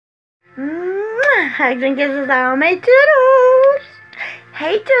Hugs and kisses on my toodles.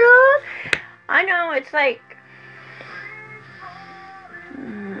 Hey toodles. I know it's like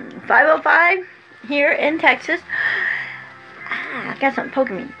 5:05 here in Texas. I got something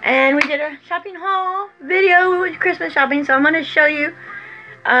poking me. And we did a shopping haul video with Christmas shopping. So I'm going to show you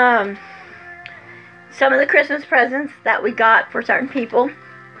some of the Christmas presents that we got for certain people.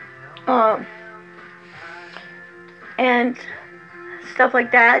 And stuff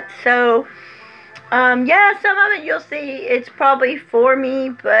like that. So yeah, some of it you'll see it's probably for me,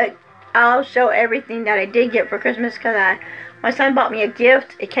 but I'll show everything that I did get for Christmas because my son bought me a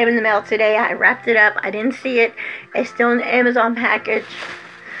gift. It came in the mail today. I wrapped it up. I didn't see it. It's still in the Amazon package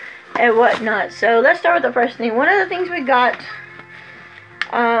and whatnot. So let's start with the first thing. One of the things we got,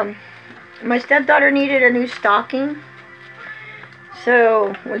 my stepdaughter needed a new stocking,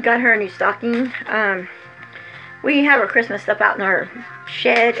 so we got her a new stocking. We have our Christmas stuff out in our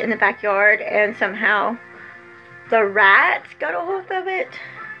shed in the backyard, and somehow the rats got a hold of it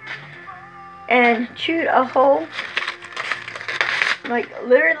and chewed a hole, like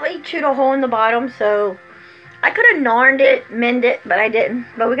literally chewed a hole in the bottom. So I could have gnarned it, mended it, but I didn't.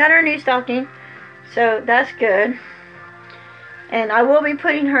 But we got our new stocking, so that's good. And I will be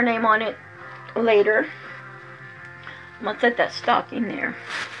putting her name on it later. I'm gonna set that stocking there.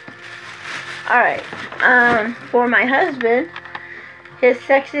 Alright, for my husband, his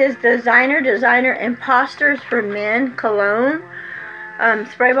Sexiest Designer Imposters for Men cologne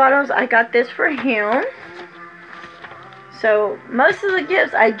spray bottles. I got this for him. So most of the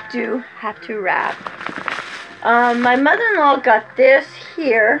gifts I do have to wrap. My mother-in-law got this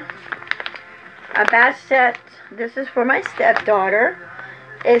here, a bath set. This is for my stepdaughter.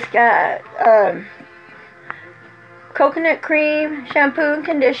 It's got coconut cream, shampoo, and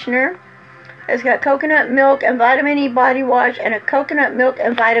conditioner. It's got coconut milk and vitamin E body wash and a coconut milk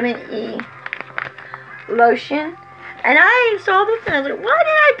and vitamin E lotion. And I saw this and I was like, why did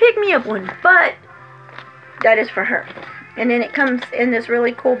I pick me up one? But that is for her. And then it comes in this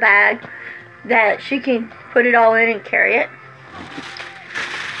really cool bag that she can put it all in and carry it.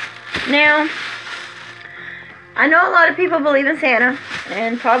 Now, I know a lot of people believe in Santa,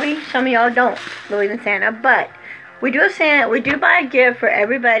 and probably some of y'all don't believe in Santa, but we do have Santa. We do buy a gift for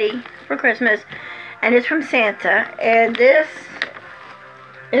everybody for Christmas, and it's from Santa. And this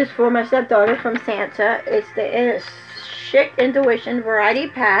is for my stepdaughter from Santa. It's the Chic Intuition Variety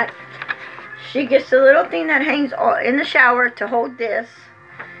Pack. She gets the little thing that hangs in the shower to hold this,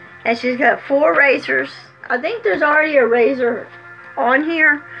 and she's got 4 razors. I think there's already a razor on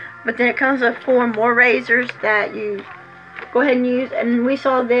here, but then it comes with 4 more razors that you go ahead and use. And we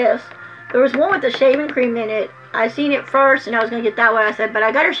saw this. There was one with the shaving cream in it. I seen it first, and I was going to get that one. I said, but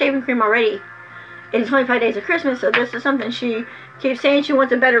I got her shaving cream already. It's 25 days of Christmas, so this is something she keeps saying she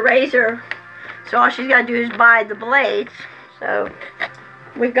wants a better razor. So all she's got to do is buy the blades. So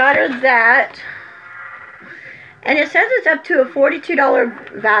we got her that. And it says it's up to a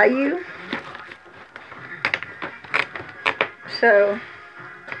 $42 value. So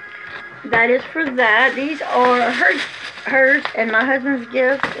that is for that. These are hers and my husband's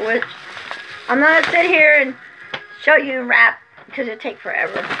gift, which I'm not going to sit here and show you and wrap because it takes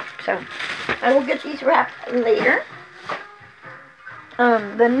forever. So I will get these wrapped later.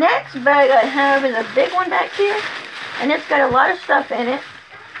 The next bag I have is a big one back here, and it's got a lot of stuff in it.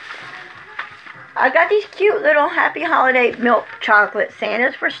 I got these cute little Happy Holiday milk chocolate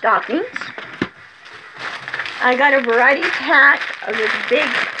Santas for stockings. I got a variety pack of this big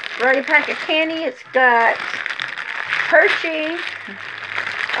variety pack of candy. It's got Hershey,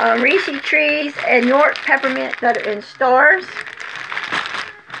 Reese's Trees, and York Peppermint that are in stars.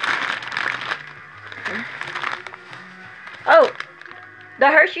 Oh, the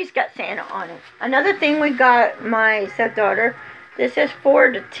Hershey's got Santa on it. Another thing we got my stepdaughter. This is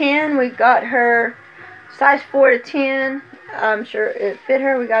 4 to 10. We got her size 4 to 10. I'm sure it fit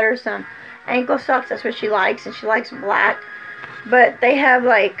her. We got her some ankle socks. That's what she likes, and she likes black. But they have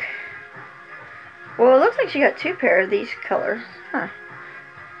like, well, it looks like she got 2 pairs of these colors. Huh.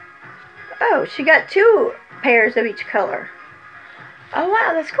 Oh, she got 2 pairs of each color. Oh,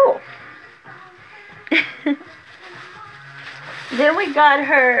 wow, that's cool. Then we got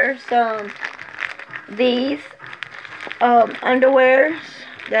her some these underwears,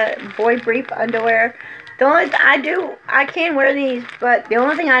 the boy brief underwear. The only I can wear these, but the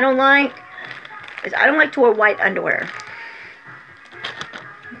only thing I don't like is I don't like to wear white underwear.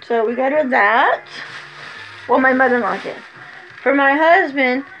 So we got her that. Well, my mother-in-law did. For my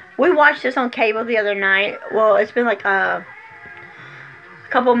husband, we watched this on cable the other night. Well, it's been like a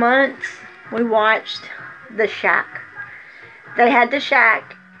couple months. We watched The Shack. They had The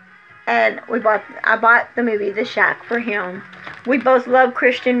Shack And I bought the movie The Shack for him. We both love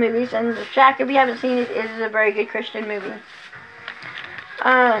Christian movies, and The Shack, if you haven't seen it, is a very good Christian movie.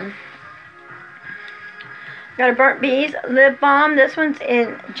 Got a Burnt Bees lip balm. This one's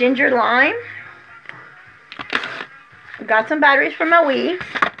in ginger lime. Got some batteries for my Wii.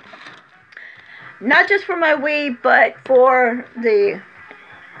 Not just for my Wii, but for the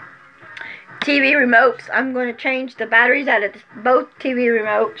TV remotes. I'm going to change the batteries out of both TV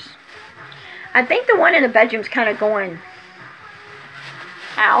remotes. I think the one in the bedroom's kind of going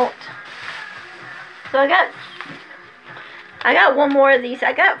out. So I got one more of these.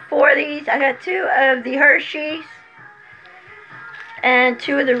 I got 4 of these. I got 2 of the Hershey's and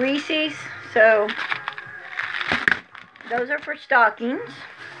 2 of the Reese's. So those are for stockings.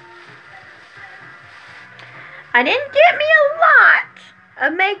 I didn't get me a lot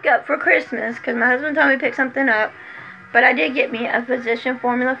of makeup for Christmas because my husband told me to pick something up. But I did get me a Physician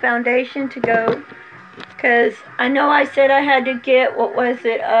Formula foundation to go. Because I know I said I had to get, what was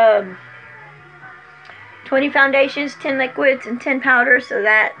it, 20 foundations, 10 liquids, and 10 powders. So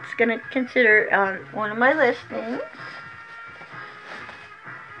that's going to consider on one of my listings.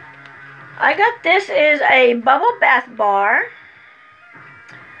 I got this is a bubble bath bar.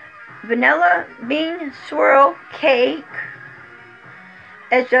 Vanilla bean swirl cake.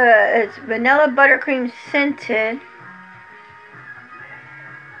 It's vanilla buttercream scented.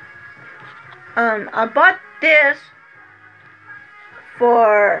 I bought this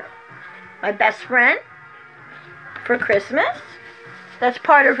for my best friend for Christmas. That's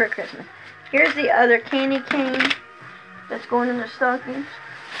part of her Christmas. Here's the other candy cane that's going in the stockings.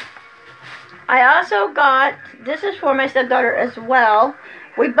 I also got, this is for my stepdaughter as well.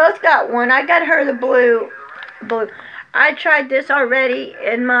 We both got one. I got her the blue. I tried this already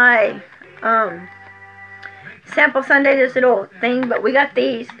in my sample Sunday, this little thing, but we got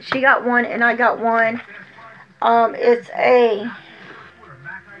these. She got one and I got one. It's a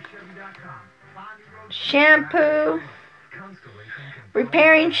shampoo,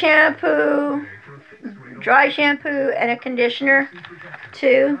 repairing shampoo, dry shampoo, and a conditioner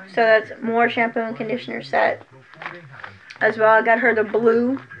too. So that's more shampoo and conditioner set as well. I got her the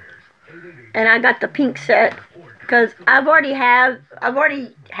blue and I got the pink set because I've already had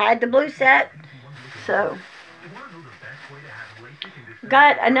the blue set. So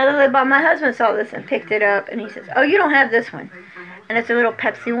got another lip balm. My husband saw this and picked it up and he says, "Oh, you don't have this one." And it's a little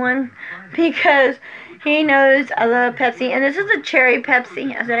Pepsi one because he knows I love Pepsi. And this is a cherry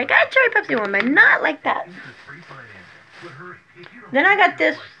Pepsi. I said, I got a cherry Pepsi one, but not like that. Then I got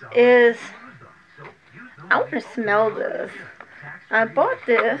this is, I want to smell this. I bought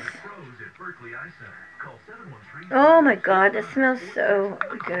this. Oh my God, this smells so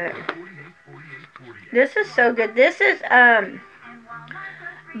good. This is so good. This is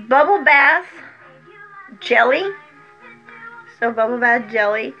bubble bath jelly. So bubble bath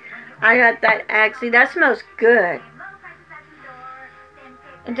jelly. I got that actually. That smells good.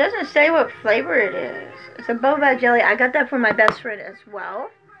 It doesn't say what flavor it is. It's a bubble bath jelly. I got that for my best friend as well.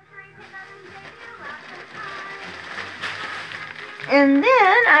 And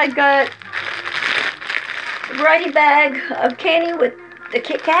then I got a variety bag of candy with the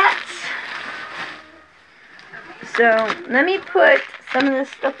Kit Kats. So let me put some of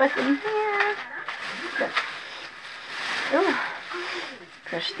this stuff back in here. Ooh.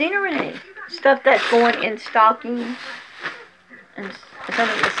 Christina Renee. Stuff that's going in stockings. And some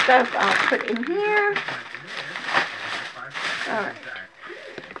of the stuff I'll put in here. Alright.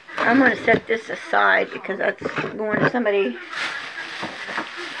 I'm going to set this aside because that's going to somebody.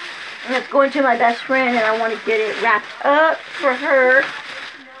 That's going to my best friend and I want to get it wrapped up for her.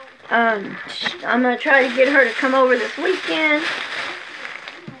 I'm going to try to get her to come over this weekend.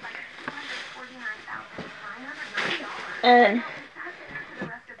 And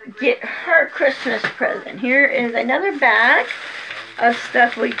get her Christmas present. Here is another bag of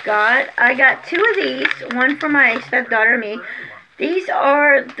stuff we got. I got 2 of these. One for my stepdaughter and me. These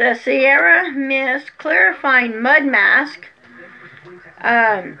are the Sierra Mist Clarifying Mud Mask.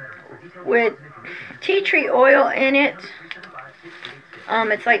 With tea tree oil in it.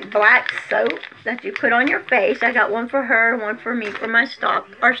 It's like black soap that you put on your face. I got one for her, one for me for my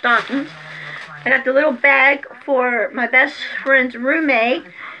stockings. I got the little bag for my best friend's roommate.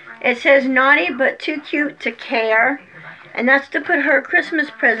 It says naughty but too cute to care. And that's to put her Christmas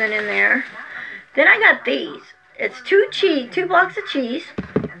present in there. Then I got these. It's 2 blocks of cheese.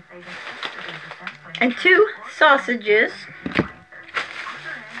 And 2 sausages.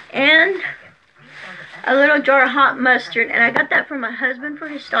 And a little jar of hot mustard. And I got that for my husband for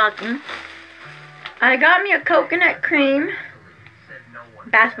his stocking. I got me a coconut cream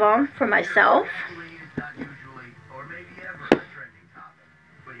bath bomb for myself.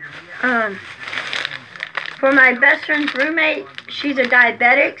 For my best friend's roommate, she's a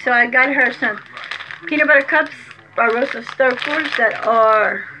diabetic, so I got her some peanut butter cups by Rosa Stokers that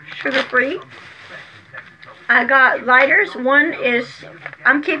are sugar-free. I got lighters. One is,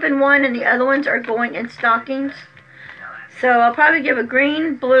 I'm keeping one, and the other ones are going in stockings. So I'll probably give a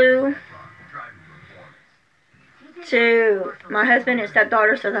green, blue to my husband and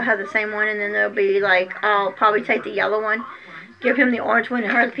stepdaughter, so they'll have the same one, and then they'll be like, I'll probably take the yellow one, give him the orange one,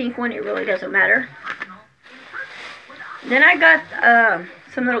 and her the pink one. It really doesn't matter. Then I got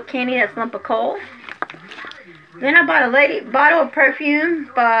some little candy that's lump of coal. Then I bought a bottle of perfume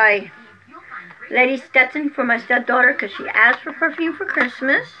by Lady Stetson for my stepdaughter because she asked for perfume for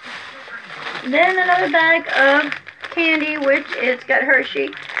Christmas. Then another bag of candy, which it's got Hershey,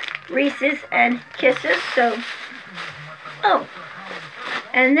 Reese's, and Kisses. So, oh,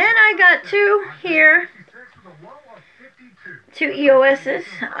 and then I got two here, two EOS's.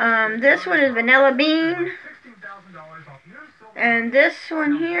 This one is Vanilla Bean, and this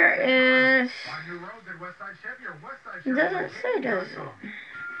one here is, it doesn't say, does it?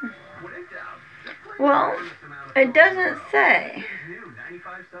 Well, it doesn't say.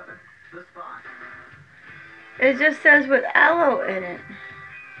 It just says with aloe in it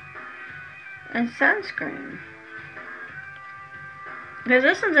and sunscreen. Because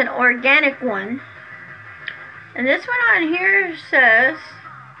this one's an organic one. And this one on here says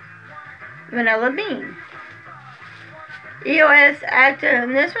Vanilla Bean. EOS Active.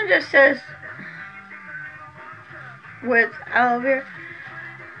 And this one just says with aloe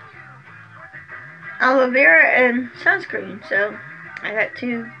vera and sunscreen. So I got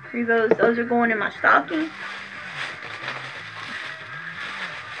two of those. Those are going in my stocking.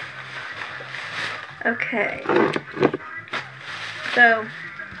 Okay. So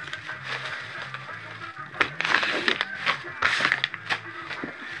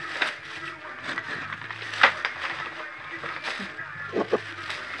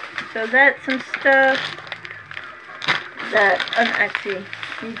that's some stuff that I actually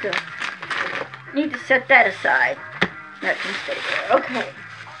need to set that aside. That can stay there. Okay.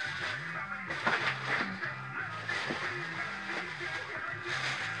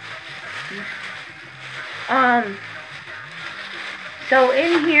 So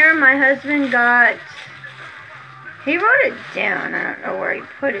in here, my husband got, he wrote it down. I don't know where he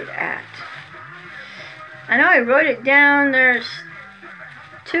put it at. I know he wrote it down. There's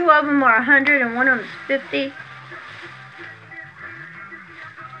two of them are 100 and one of them is 50.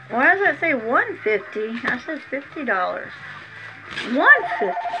 Why does that say 150? That says $50.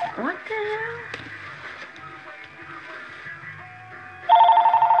 150. What the hell?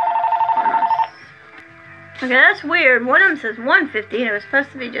 Okay, that's weird. One of them says 150 and it was supposed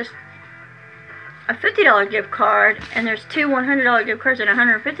to be just a $50 gift card, and there's two $100 gift cards and a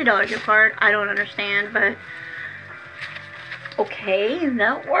 $150 gift card. I don't understand, but okay,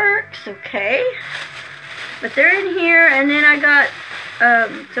 that works. Okay, but they're in here, and then I got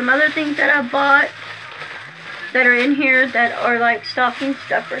some other things that I bought that are in here that are like stocking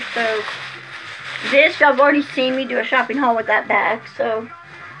stuffers. So this, y'all have already seen me do a shopping haul with that bag. So,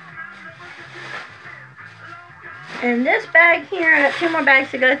 and this bag here, I got two more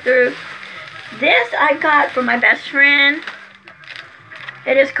bags to go through. This I got from my best friend.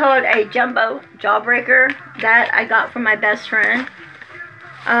 It is called a jumbo jawbreaker that I got from my best friend.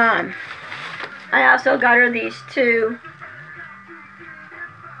 I also got her these two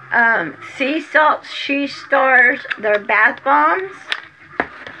sea salt she stars. They're bath bombs.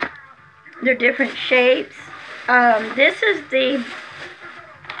 They're different shapes. This is the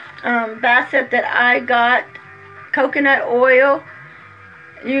bath set that I got. Coconut oil.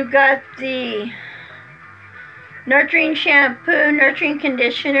 You got the nurturing shampoo, nurturing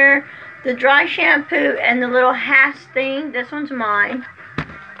conditioner, the dry shampoo, and the little hash thing. This one's mine.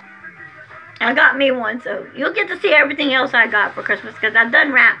 I got me one, so you'll get to see everything else I got for Christmas, because I've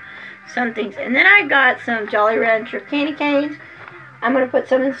done wrap some things. And then I got some Jolly Rancher candy canes. I'm going to put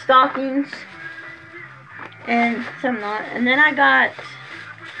some in stockings and some not. And then I got,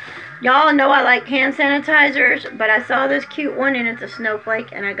 y'all know I like hand sanitizers, but I saw this cute one, and it's a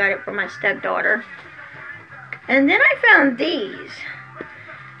snowflake, and I got it for my stepdaughter. And then I found these.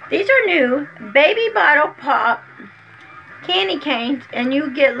 These are new baby bottle pop candy canes, and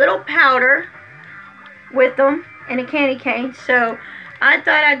you get little powder with them in a candy cane. So I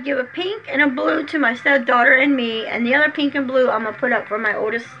thought I'd give a pink and a blue to my stepdaughter and me, and the other pink and blue I'm going to put up for my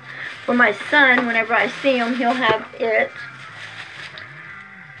oldest, for my son. Whenever I see him, he'll have it.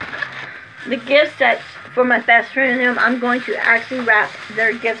 The gifts that's for my best friend and them, I'm going to actually wrap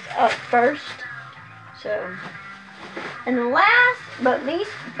their gifts up first. So, and the last but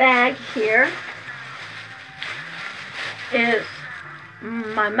least bag here is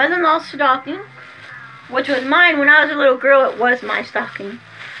my mother-in-law's stocking, which was mine when I was a little girl. It was my stocking.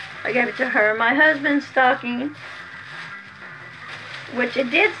 I gave it to her. My husband's stocking, which it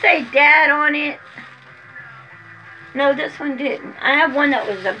did say Dad on it. No, this one didn't. I have one that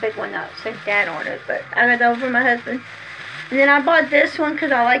was a big one that said Dad on it, but I got that one for my husband. And then I bought this one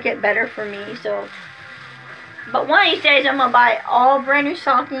because I like it better for me. So, but one of these days I'm gonna buy all brand new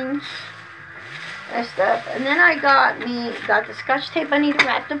stockings and stuff. And then I got the Scotch tape I need to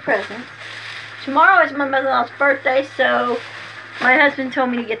wrap the presents. Tomorrow is my mother-in-law's birthday, so my husband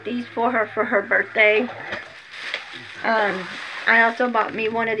told me to get these for her birthday. I also bought me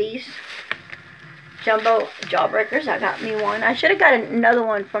one of these jumbo jawbreakers. I got me one. I should have got another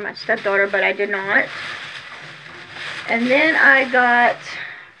one for my stepdaughter, but I did not. And then I got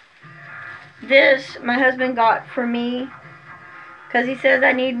this, my husband got for me, because he says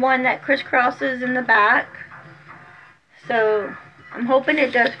I need one that crisscrosses in the back. So I'm hoping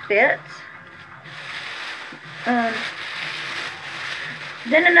it does fit. Then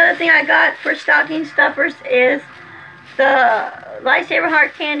another thing I got for stocking stuffers is the Lightsaber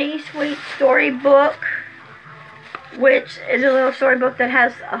Heart Candy Sweet Storybook, which is a little storybook that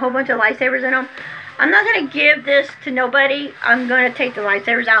has a whole bunch of lightsabers in them. I'm not going to give this to nobody. I'm going to take the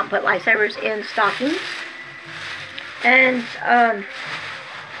lightsabers out and put lightsabers in stockings. And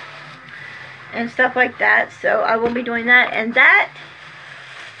stuff like that. So I will be doing that. And that,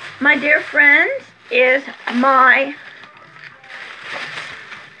 my dear friends, is my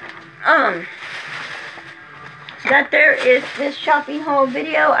there is this shopping haul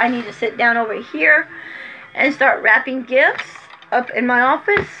video. I need to sit down over here and start wrapping gifts up in my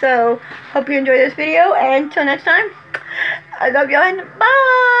office. So hope you enjoy this video, and until next time, I love y'all.